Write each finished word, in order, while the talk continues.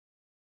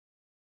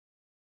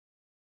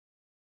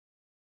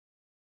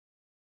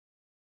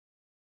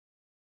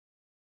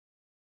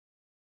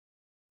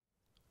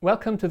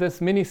Welcome to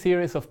this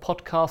mini-series of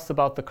podcasts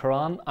about the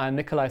Qur'an. I'm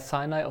Nikolai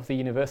Sinai of the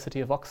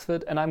University of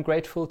Oxford, and I'm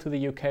grateful to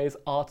the UK's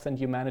Arts and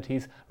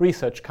Humanities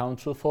Research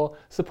Council for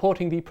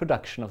supporting the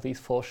production of these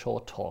 4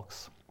 short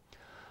talks.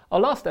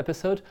 Our last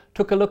episode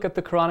took a look at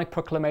the Quranic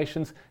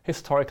proclamation's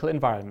historical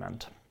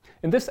environment.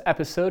 In this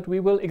episode, we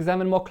will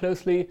examine more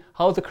closely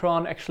how the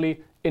Qur'an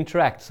actually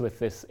interacts with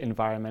this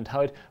environment,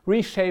 how it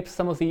reshapes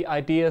some of the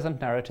ideas and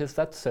narratives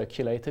that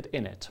circulated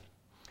in it.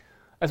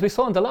 As we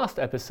saw in the last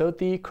episode,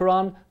 the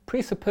Qur'an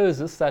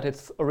presupposes that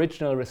its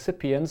original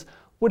recipients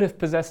would have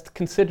possessed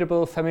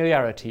considerable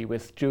familiarity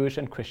with Jewish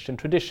and Christian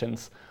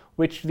traditions,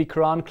 which the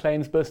Qur'an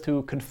claims both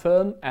to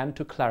confirm and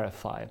to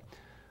clarify.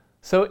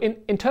 So in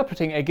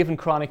interpreting a given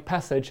Quranic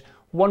passage,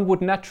 one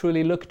would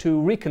naturally look to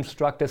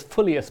reconstruct as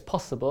fully as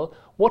possible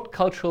what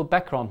cultural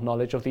background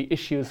knowledge of the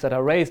issues that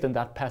are raised in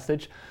that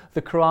passage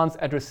the Qur'an's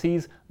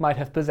addressees might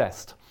have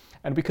possessed.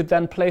 And we could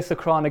then place the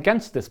Qur'an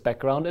against this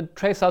background and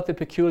trace out the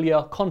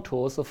peculiar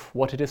contours of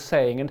what it is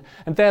saying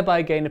and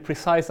thereby gain a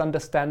precise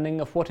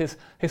understanding of what is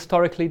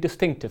historically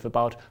distinctive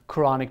about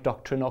Quranic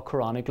doctrine or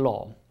Quranic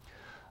law.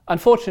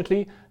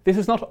 Unfortunately, this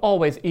is not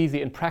always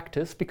easy in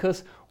practice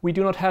because we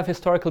do not have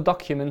historical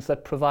documents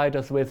that provide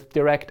us with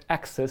direct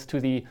access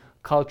to the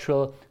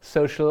cultural,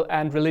 social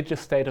and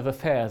religious state of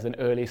affairs in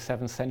early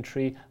 7th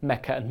century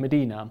Mecca and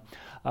Medina.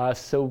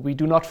 So we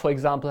do not, for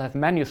example, have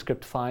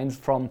manuscript finds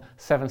from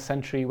 7th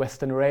century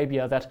Western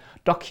Arabia that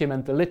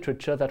document the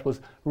literature that was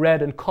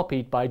read and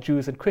copied by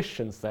Jews and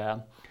Christians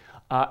there.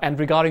 And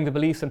regarding the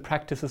beliefs and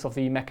practices of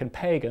the Meccan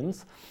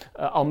pagans,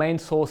 our main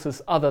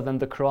sources other than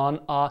the Qur'an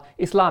are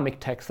Islamic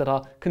texts that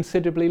are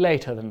considerably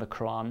later than the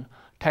Qur'an,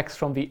 texts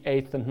from the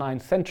 8th and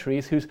 9th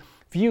centuries whose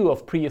view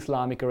of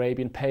pre-Islamic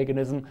Arabian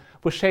paganism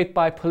was shaped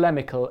by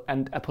polemical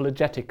and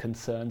apologetic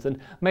concerns and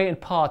may in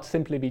part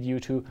simply be due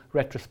to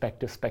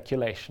retrospective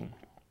speculation.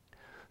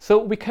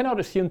 So we cannot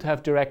assume to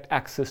have direct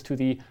access to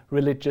the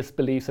religious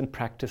beliefs and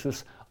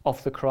practices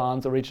of the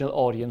Qur'an's original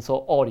audience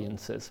or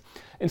audiences.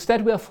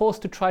 Instead, we are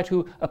forced to try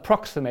to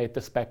approximate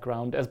this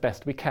background as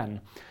best we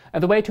can.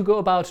 And the way to go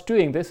about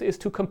doing this is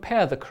to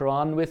compare the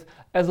Qur'an with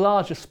as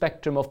large a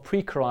spectrum of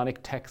pre-Quranic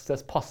texts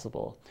as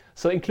possible.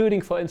 So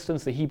including, for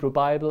instance, the Hebrew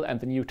Bible and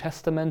the New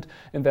Testament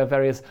in their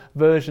various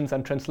versions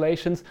and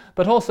translations,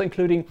 but also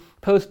including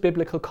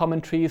post-biblical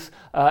commentaries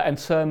and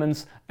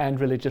sermons and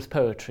religious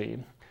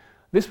poetry.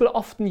 This will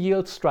often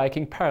yield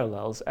striking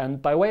parallels,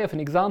 and by way of an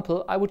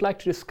example, I would like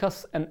to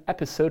discuss an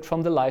episode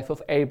from the life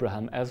of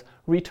Abraham as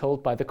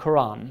retold by the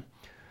Qur'an.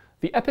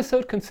 The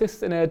episode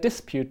consists in a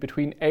dispute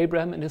between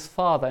Abraham and his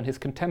father and his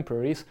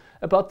contemporaries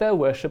about their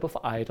worship of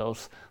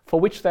idols, for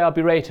which they are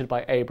berated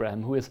by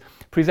Abraham, who is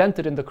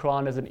presented in the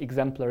Qur'an as an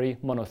exemplary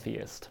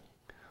monotheist.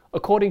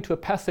 According to a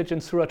passage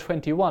in Surah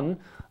 21,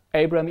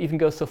 Abraham even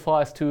goes so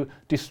far as to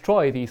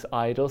destroy these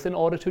idols in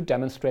order to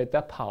demonstrate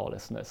their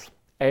powerlessness.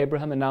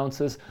 Abraham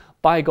announces,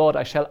 "By God,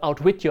 I shall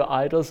outwit your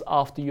idols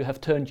after you have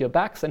turned your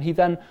backs," and he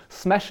then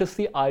smashes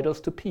the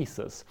idols to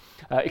pieces,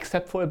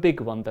 except for a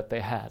big one that they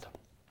had.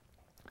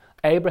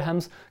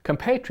 Abraham's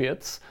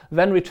compatriots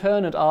then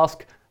return and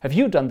ask, "Have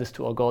you done this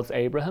to our gods,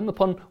 Abraham?"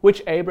 Upon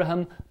which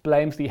Abraham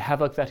blames the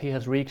havoc that he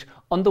has wreaked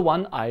on the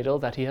one idol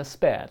that he has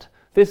spared.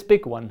 "This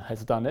big one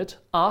has done it.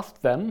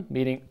 Ask them,"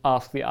 meaning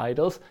ask the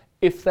idols,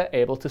 "if they're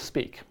able to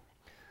speak."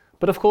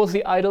 But of course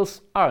the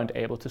idols aren't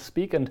able to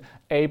speak, and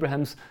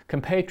Abraham's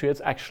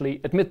compatriots actually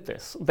admit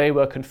this. They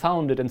were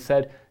confounded and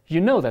said,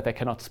 "You know that they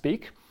cannot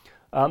speak."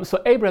 So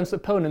Abraham's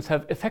opponents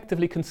have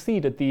effectively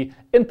conceded the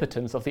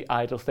impotence of the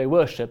idols they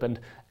worship, and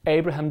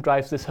Abraham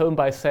drives this home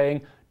by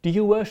saying, "Do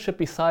you worship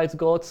besides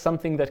God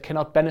something that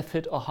cannot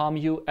benefit or harm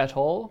you at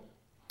all?"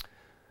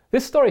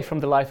 This story from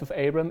the life of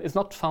Abraham is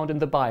not found in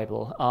the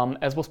Bible,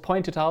 as was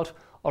pointed out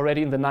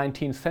already in the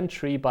 19th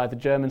century by the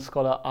German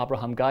scholar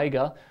Abraham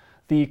Geiger.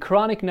 The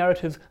Quranic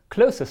narrative's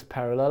closest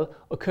parallel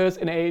occurs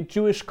in a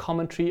Jewish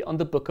commentary on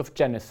the book of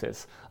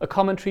Genesis, a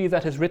commentary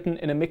that is written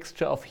in a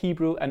mixture of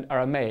Hebrew and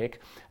Aramaic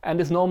and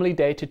is normally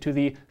dated to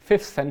the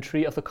 5th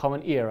century of the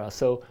Common Era,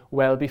 so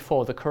well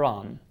before the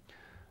Qur'an.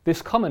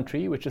 This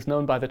commentary, which is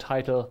known by the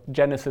title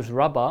Genesis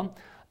Rabbah,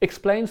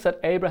 explains that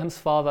Abraham's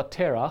father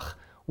Terach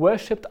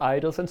worshipped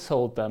idols and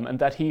sold them, and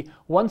that he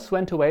once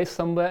went away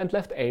somewhere and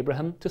left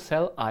Abraham to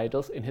sell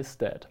idols in his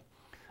stead.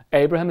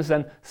 Abraham is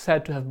then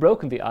said to have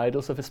broken the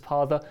idols of his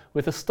father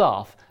with a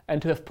staff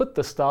and to have put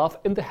the staff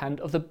in the hand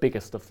of the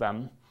biggest of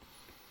them.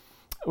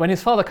 When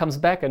his father comes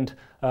back and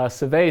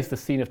surveys the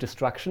scene of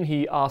destruction,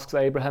 he asks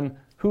Abraham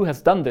who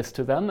has done this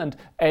to them, and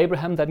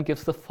Abraham then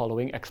gives the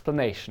following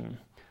explanation.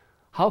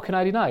 "How can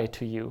I deny it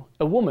to you?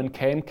 A woman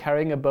came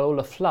carrying a bowl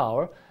of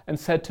flour and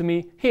said to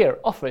me, 'Here,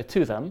 offer it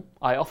to them.'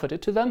 I offered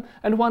it to them,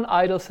 and one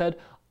idol said,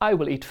 'I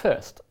will eat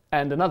first,'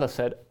 and another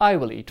said, 'I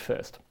will eat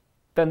first.'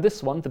 Then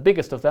this one, the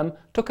biggest of them,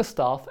 took a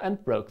staff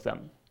and broke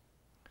them."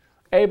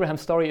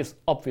 Abraham's story is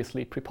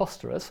obviously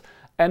preposterous,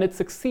 and it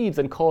succeeds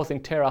in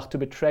causing Terach to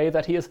betray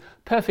that he is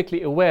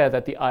perfectly aware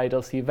that the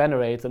idols he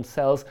venerates and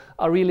sells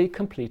are really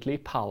completely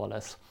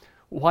powerless.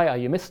 "Why are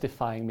you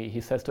mystifying me?"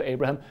 he says to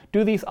Abraham.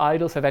 "Do these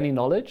idols have any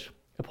knowledge?"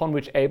 Upon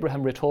which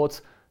Abraham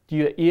retorts, Do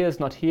your ears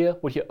not hear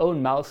what your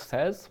own mouth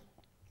says?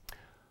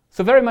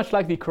 So very much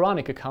like the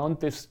Quranic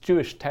account, this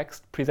Jewish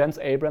text presents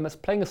Abraham as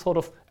playing a sort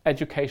of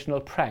educational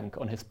prank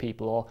on his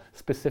people, or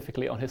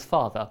specifically on his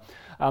father,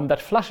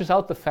 that flushes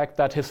out the fact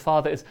that his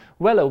father is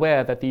well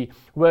aware that the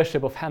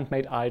worship of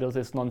handmade idols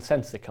is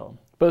nonsensical.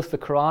 Both the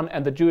Quran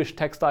and the Jewish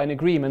text are in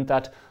agreement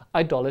that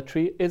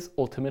idolatry is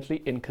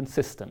ultimately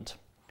inconsistent.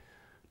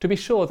 To be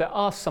sure, there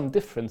are some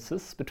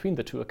differences between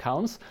the two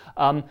accounts.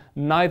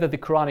 Neither the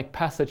Quranic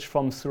passage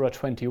from Surah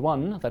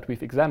 21 that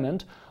we've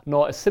examined,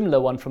 nor a similar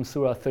one from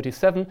Surah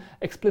 37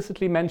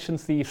 explicitly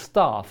mentions the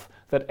staff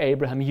that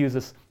Abraham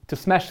uses to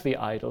smash the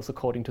idols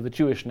according to the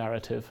Jewish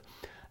narrative.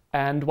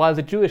 And while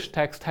the Jewish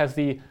text has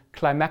the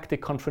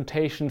climactic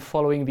confrontation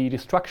following the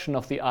destruction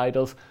of the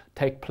idols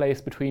take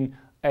place between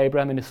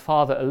Abraham and his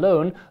father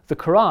alone, the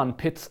Quran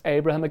pits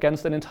Abraham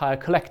against an entire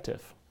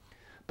collective.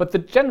 But the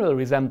general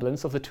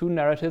resemblance of the two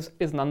narratives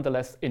is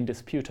nonetheless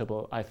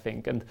indisputable, I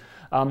think, and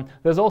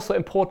there's also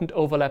important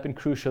overlap in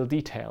crucial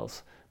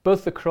details.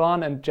 Both the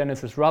Quran and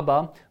Genesis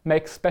Rabbah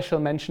make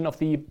special mention of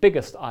the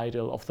biggest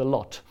idol of the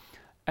lot,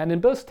 and in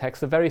both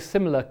texts a very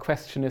similar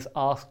question is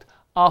asked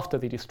after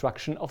the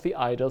destruction of the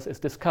idols is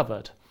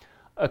discovered.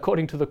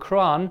 According to the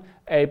Quran,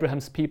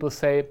 Abraham's people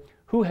say,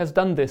 "Who has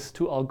done this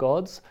to our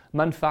gods?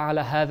 Man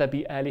fa'ala hadha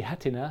bi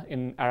alihatina,"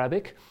 in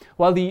Arabic,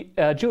 while the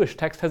Jewish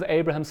text has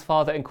Abraham's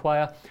father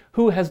inquire,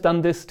 "Who has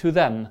done this to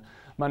them?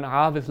 Man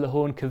aviz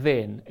lahon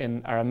kavein,"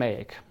 in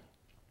Aramaic.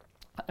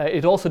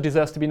 It also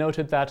deserves to be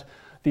noted that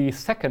the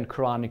second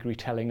Quranic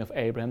retelling of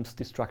Abraham's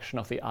destruction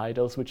of the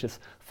idols, which is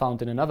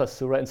found in another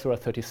surah, in Surah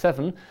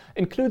 37,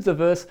 includes a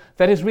verse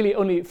that is really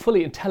only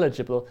fully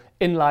intelligible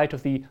in light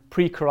of the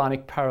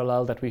pre-Quranic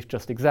parallel that we've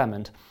just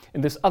examined.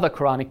 In this other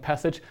Quranic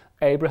passage,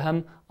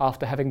 Abraham,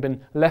 after having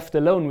been left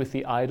alone with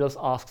the idols,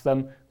 asks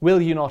them,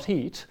 "Will you not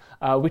eat?"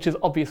 Which is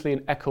obviously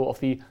an echo of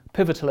the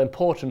pivotal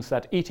importance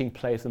that eating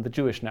plays in the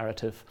Jewish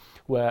narrative,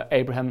 where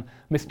Abraham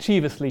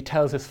mischievously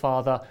tells his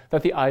father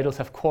that the idols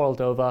have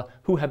quarreled over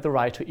who had the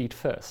right to eat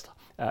first,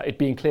 it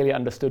being clearly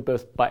understood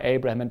both by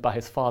Abraham and by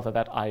his father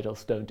that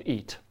idols don't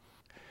eat.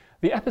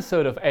 The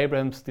episode of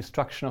Abraham's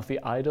destruction of the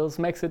idols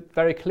makes it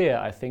very clear,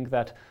 I think,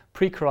 that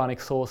pre-Quranic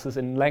sources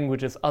in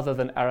languages other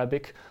than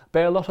Arabic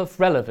bear a lot of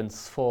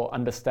relevance for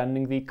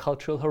understanding the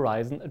cultural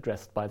horizon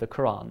addressed by the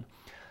Quran.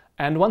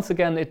 And once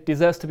again, it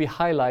deserves to be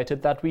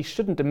highlighted that we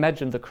shouldn't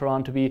imagine the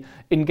Quran to be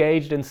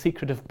engaged in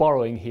secretive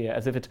borrowing here,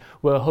 as if it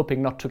were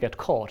hoping not to get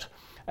caught.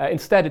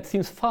 Instead, it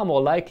seems far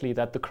more likely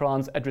that the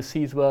Quran's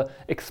addressees were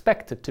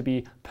expected to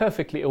be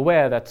perfectly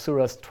aware that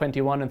Surahs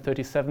 21 and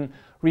 37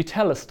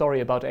 retell a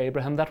story about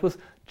Abraham that was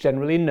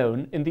generally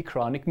known in the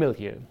Quranic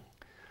milieu.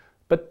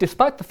 But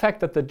despite the fact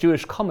that the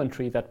Jewish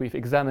commentary that we've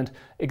examined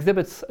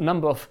exhibits a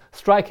number of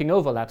striking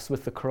overlaps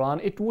with the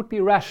Quran, it would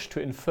be rash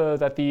to infer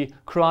that the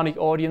Quranic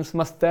audience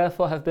must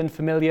therefore have been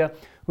familiar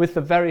with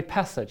the very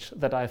passage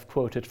that I've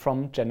quoted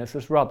from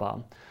Genesis Rabbah.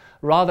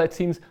 Rather, it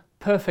seems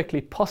perfectly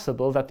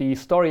possible that the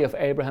story of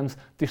Abraham's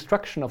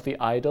destruction of the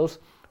idols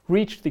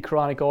reached the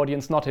Quranic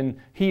audience not in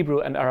Hebrew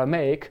and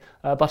Aramaic,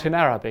 but in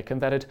Arabic, and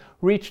that it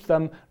reached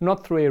them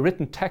not through a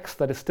written text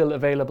that is still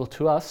available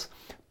to us,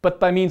 but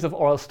by means of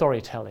oral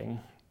storytelling.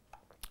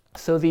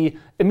 So the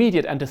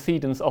immediate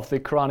antecedents of the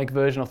Quranic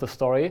version of the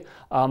story,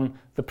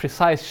 the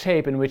precise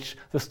shape in which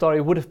the story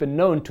would have been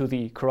known to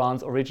the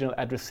Quran's original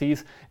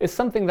addressees, is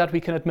something that we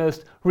can at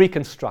most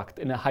reconstruct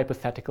in a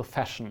hypothetical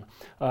fashion.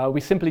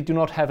 We simply do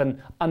not have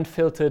an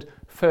unfiltered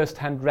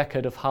first-hand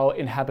record of how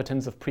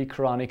inhabitants of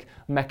pre-Quranic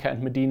Mecca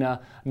and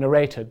Medina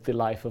narrated the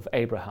life of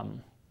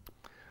Abraham.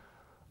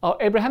 Our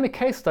Abrahamic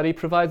case study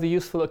provides a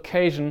useful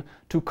occasion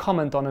to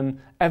comment on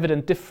an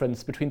evident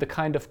difference between the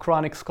kind of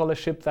Quranic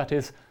scholarship that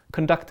is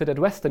conducted at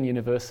Western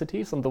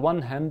universities on the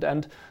one hand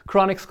and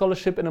Quranic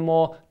scholarship in a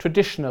more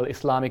traditional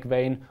Islamic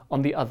vein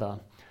on the other.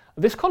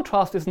 This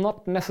contrast is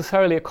not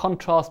necessarily a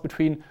contrast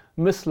between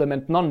Muslim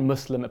and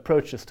non-Muslim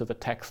approaches to the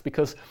text,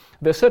 because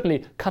there's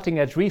certainly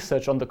cutting-edge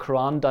research on the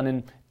Quran done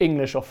in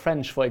English or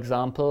French, for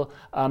example,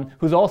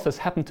 whose authors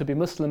happen to be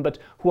Muslim, but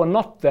who are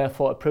not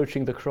therefore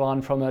approaching the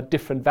Quran from a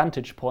different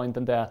vantage point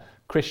than their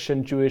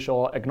Christian, Jewish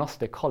or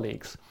agnostic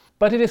colleagues.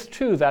 But it is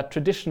true that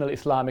traditional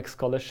Islamic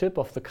scholarship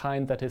of the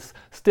kind that is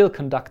still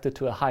conducted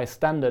to a high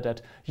standard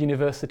at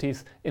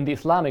universities in the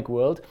Islamic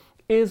world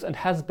is and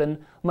has been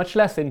much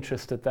less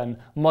interested than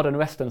modern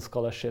Western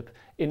scholarship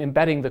in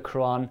embedding the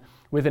Quran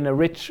within a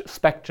rich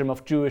spectrum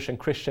of Jewish and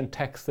Christian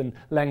texts in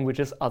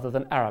languages other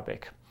than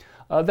Arabic.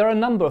 There are a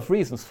number of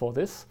reasons for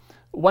this.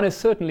 One is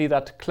certainly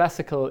that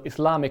classical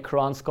Islamic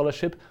Quran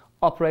scholarship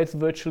operates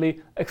virtually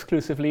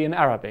exclusively in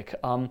Arabic.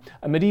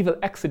 A medieval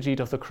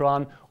exegete of the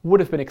Quran would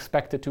have been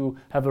expected to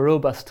have a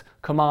robust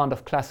command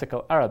of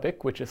classical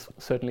Arabic, which is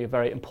certainly a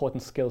very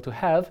important skill to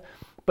have,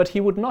 but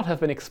he would not have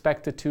been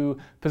expected to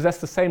possess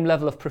the same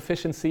level of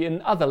proficiency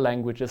in other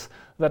languages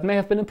that may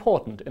have been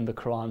important in the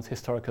Quran's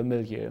historical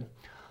milieu.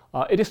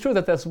 It is true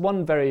that there's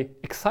one very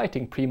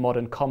exciting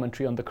pre-modern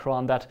commentary on the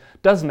Quran that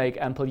does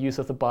make ample use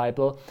of the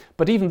Bible,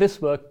 but even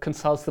this work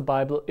consults the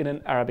Bible in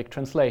an Arabic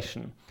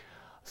translation.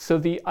 So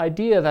the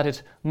idea that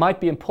it might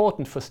be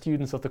important for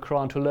students of the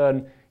Quran to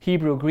learn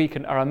Hebrew, Greek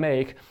and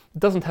Aramaic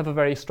doesn't have a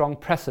very strong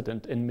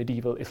precedent in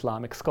medieval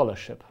Islamic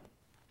scholarship.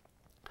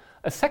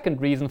 A second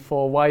reason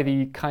for why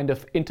the kind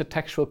of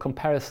intertextual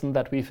comparison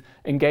that we've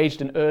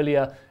engaged in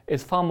earlier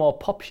is far more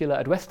popular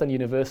at Western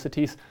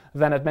universities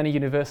than at many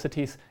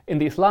universities in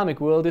the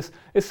Islamic world is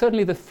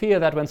certainly the fear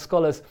that when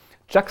scholars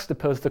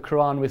juxtapose the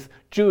Quran with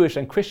Jewish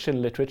and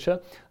Christian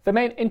literature, the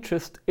main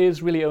interest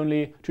is really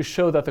only to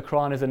show that the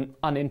Quran is an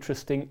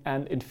uninteresting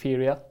and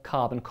inferior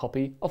carbon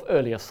copy of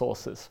earlier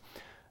sources.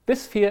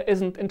 This fear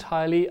isn't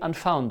entirely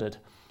unfounded,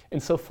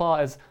 insofar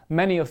as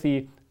many of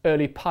the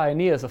early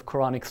pioneers of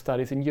Quranic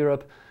studies in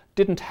Europe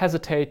didn't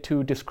hesitate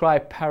to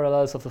describe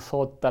parallels of the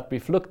sort that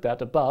we've looked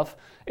at above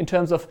in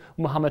terms of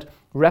Muhammad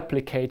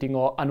replicating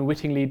or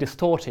unwittingly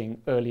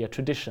distorting earlier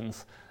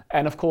traditions.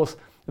 And of course,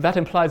 that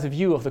implies a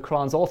view of the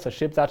Quran's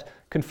authorship that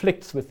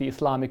conflicts with the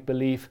Islamic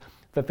belief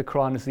that the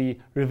Quran is the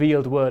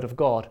revealed word of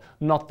God,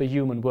 not the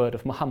human word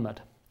of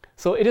Muhammad.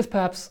 So it is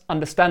perhaps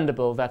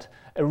understandable that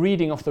a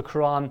reading of the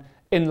Quran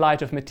in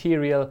light of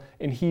material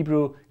in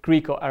Hebrew,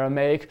 Greek or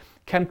Aramaic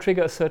can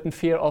trigger a certain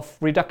fear of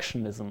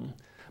reductionism.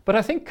 But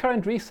I think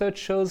current research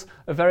shows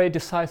a very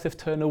decisive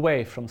turn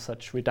away from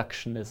such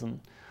reductionism.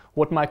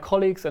 What my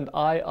colleagues and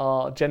I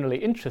are generally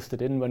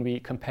interested in when we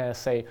compare,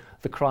 say,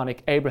 the Quranic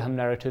Abraham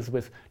narratives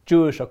with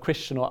Jewish or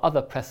Christian or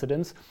other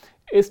precedents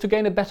is to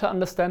gain a better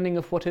understanding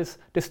of what is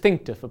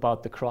distinctive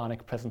about the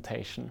Quranic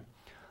presentation.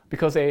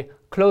 Because a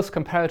close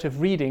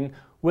comparative reading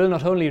will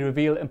not only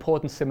reveal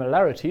important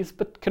similarities,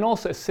 but can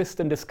also assist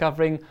in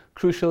discovering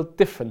crucial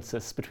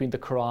differences between the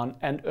Quran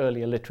and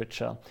earlier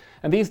literature.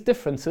 And these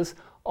differences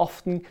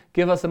often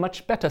give us a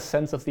much better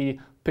sense of the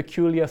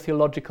peculiar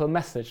theological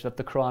message that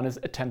the Quran is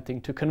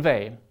attempting to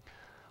convey.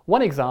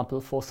 One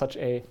example for such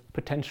a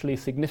potentially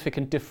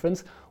significant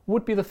difference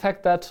would be the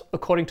fact that,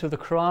 according to the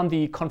Quran,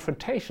 the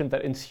confrontation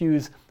that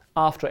ensues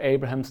after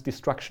Abraham's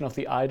destruction of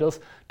the idols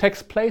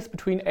takes place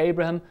between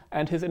Abraham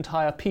and his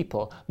entire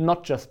people,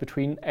 not just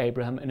between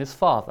Abraham and his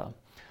father.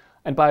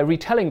 And by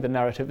retelling the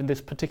narrative in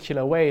this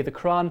particular way, the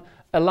Quran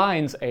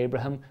aligns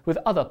Abraham with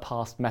other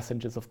past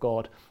messengers of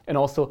God, and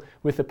also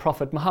with the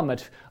Prophet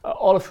Muhammad,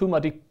 all of whom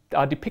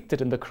are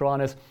depicted in the Quran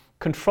as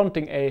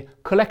confronting a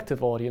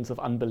collective audience of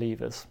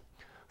unbelievers.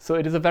 So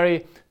it is a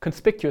very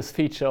conspicuous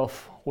feature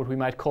of what we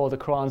might call the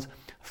Quran's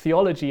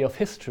theology of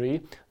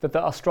history, that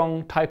there are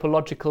strong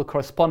typological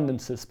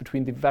correspondences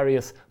between the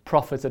various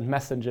prophets and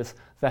messengers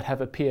that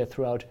have appeared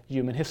throughout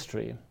human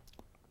history.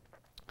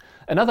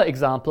 Another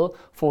example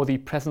for the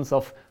presence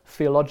of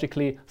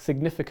theologically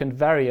significant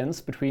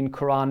variance between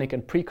Quranic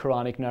and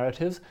pre-Quranic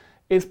narratives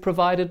is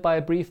provided by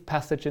a brief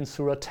passage in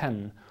Surah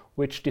 10,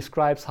 which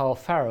describes how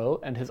Pharaoh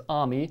and his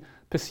army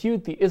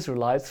pursued the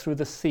Israelites through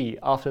the sea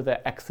after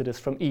their exodus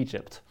from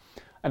Egypt.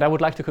 And I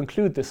would like to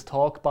conclude this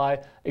talk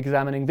by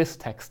examining this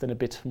text in a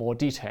bit more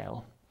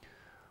detail.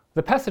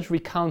 The passage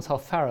recounts how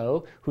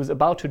Pharaoh, who is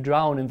about to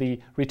drown in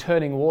the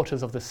returning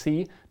waters of the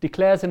sea,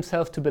 declares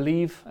himself to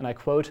believe, and I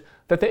quote,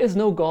 that there is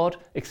no God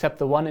except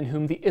the one in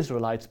whom the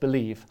Israelites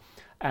believe.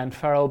 And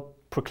Pharaoh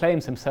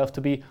proclaims himself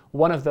to be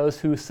one of those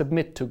who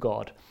submit to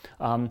God.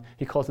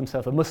 He calls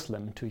himself a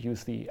Muslim, to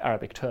use the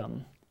Arabic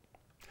term.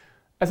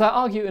 As I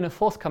argue in a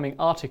forthcoming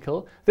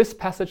article, this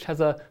passage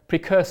has a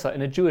precursor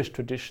in a Jewish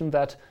tradition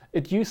that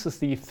it uses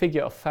the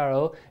figure of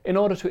Pharaoh in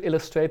order to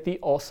illustrate the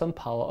awesome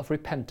power of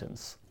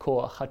repentance,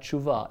 kor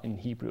hatshuva in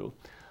Hebrew.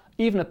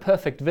 Even a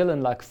perfect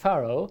villain like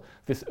Pharaoh,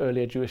 this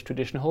earlier Jewish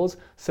tradition holds,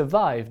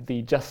 survived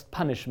the just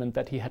punishment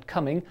that he had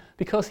coming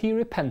because he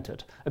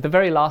repented at the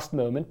very last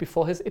moment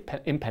before his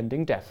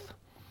impending death.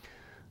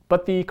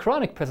 But the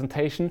Quranic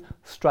presentation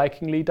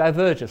strikingly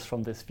diverges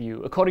from this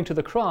view. According to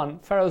the Quran,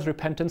 Pharaoh's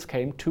repentance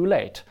came too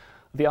late.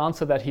 The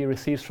answer that he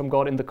receives from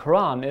God in the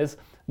Quran is,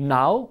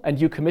 "Now, and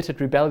you committed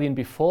rebellion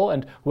before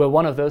and were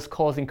one of those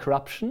causing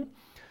corruption?"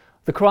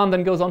 The Quran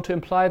then goes on to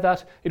imply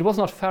that it was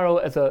not Pharaoh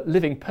as a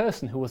living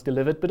person who was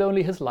delivered, but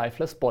only his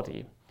lifeless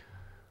body.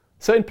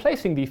 So in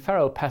placing the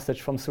Pharaoh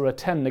passage from Surah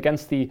 10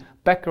 against the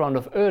background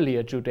of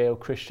earlier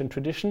Judeo-Christian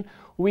tradition,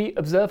 we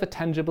observe a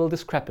tangible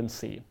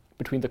discrepancy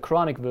between the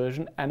Quranic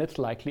version and its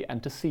likely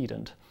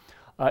antecedent.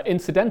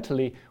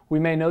 Incidentally, we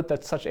may note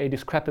that such a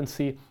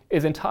discrepancy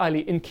is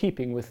entirely in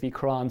keeping with the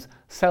Quran's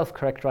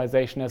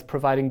self-characterization as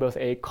providing both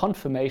a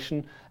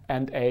confirmation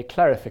and a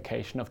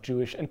clarification of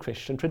Jewish and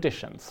Christian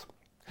traditions.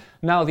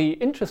 Now, the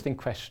interesting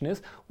question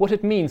is what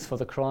it means for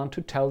the Quran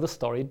to tell the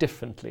story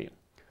differently.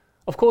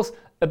 Of course,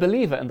 a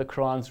believer in the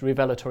Quran's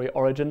revelatory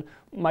origin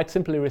might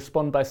simply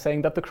respond by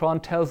saying that the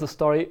Quran tells the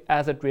story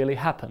as it really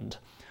happened.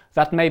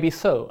 That may be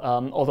so,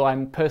 although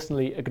I'm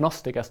personally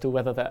agnostic as to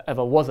whether there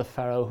ever was a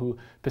Pharaoh who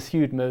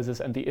pursued Moses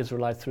and the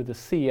Israelites through the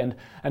sea and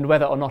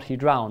whether or not he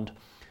drowned.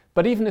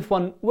 But even if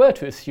one were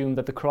to assume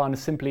that the Quran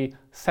is simply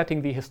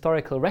setting the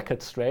historical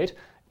record straight,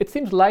 it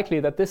seems likely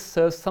that this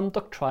serves some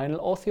doctrinal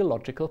or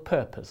theological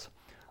purpose.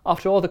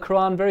 After all, the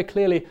Quran very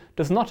clearly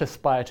does not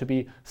aspire to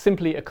be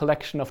simply a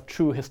collection of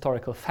true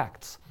historical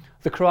facts.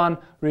 The Qur'an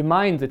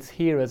reminds its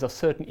hearers of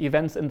certain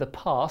events in the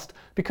past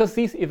because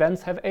these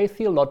events have a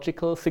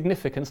theological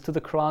significance to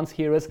the Qur'an's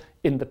hearers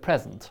in the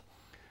present.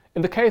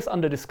 In the case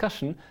under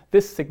discussion,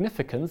 this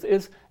significance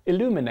is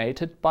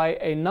illuminated by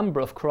a number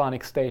of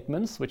Quranic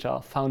statements, which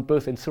are found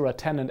both in Surah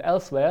 10 and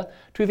elsewhere,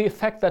 to the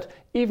effect that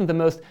even the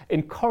most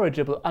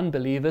incorrigible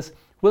unbelievers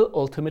will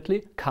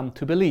ultimately come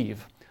to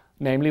believe,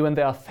 namely when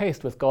they are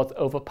faced with God's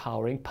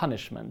overpowering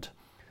punishment.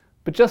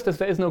 But just as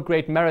there is no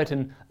great merit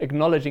in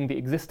acknowledging the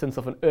existence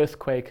of an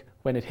earthquake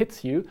when it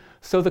hits you,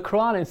 so the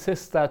Qur'an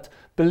insists that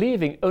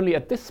believing only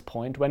at this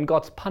point, when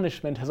God's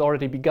punishment has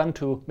already begun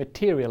to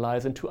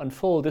materialize and to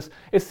unfold, is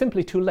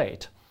simply too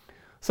late.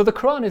 So the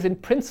Qur'an is in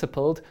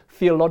principled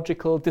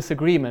theological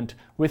disagreement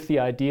with the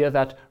idea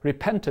that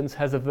repentance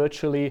has a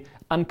virtually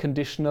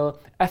unconditional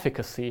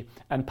efficacy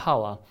and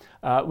power,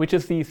 which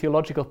is the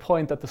theological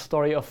point that the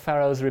story of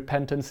Pharaoh's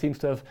repentance seems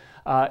to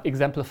have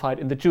exemplified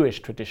in the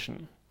Jewish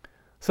tradition.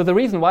 So the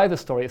reason why the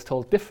story is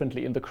told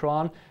differently in the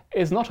Qur'an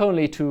is not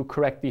only to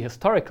correct the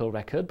historical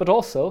record, but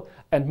also,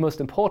 and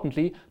most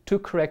importantly, to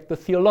correct the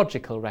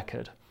theological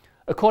record.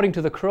 According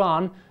to the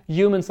Qur'an,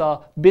 humans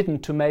are bidden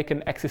to make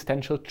an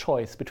existential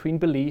choice between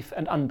belief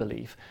and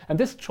unbelief, and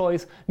this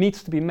choice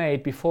needs to be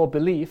made before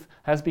belief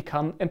has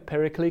become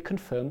empirically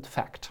confirmed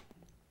fact.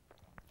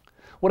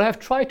 What I have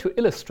tried to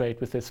illustrate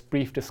with this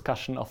brief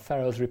discussion of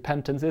Pharaoh's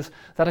repentance is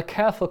that a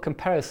careful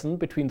comparison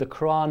between the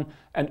Qur'an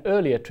and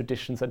earlier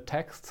traditions and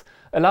texts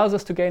allows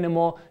us to gain a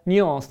more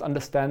nuanced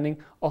understanding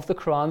of the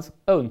Qur'an's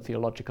own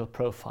theological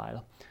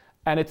profile.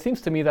 And it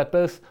seems to me that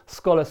both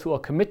scholars who are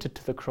committed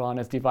to the Qur'an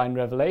as divine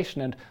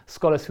revelation and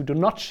scholars who do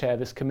not share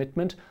this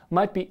commitment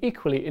might be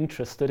equally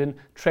interested in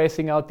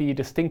tracing out the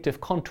distinctive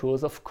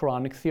contours of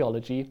Quranic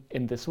theology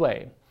in this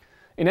way.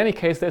 In any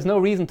case, there's no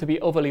reason to be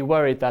overly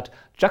worried that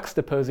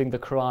juxtaposing the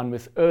Qur'an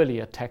with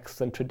earlier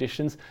texts and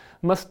traditions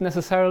must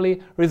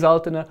necessarily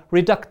result in a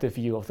reductive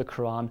view of the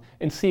Qur'an,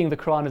 in seeing the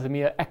Qur'an as a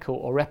mere echo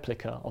or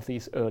replica of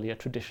these earlier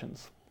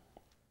traditions.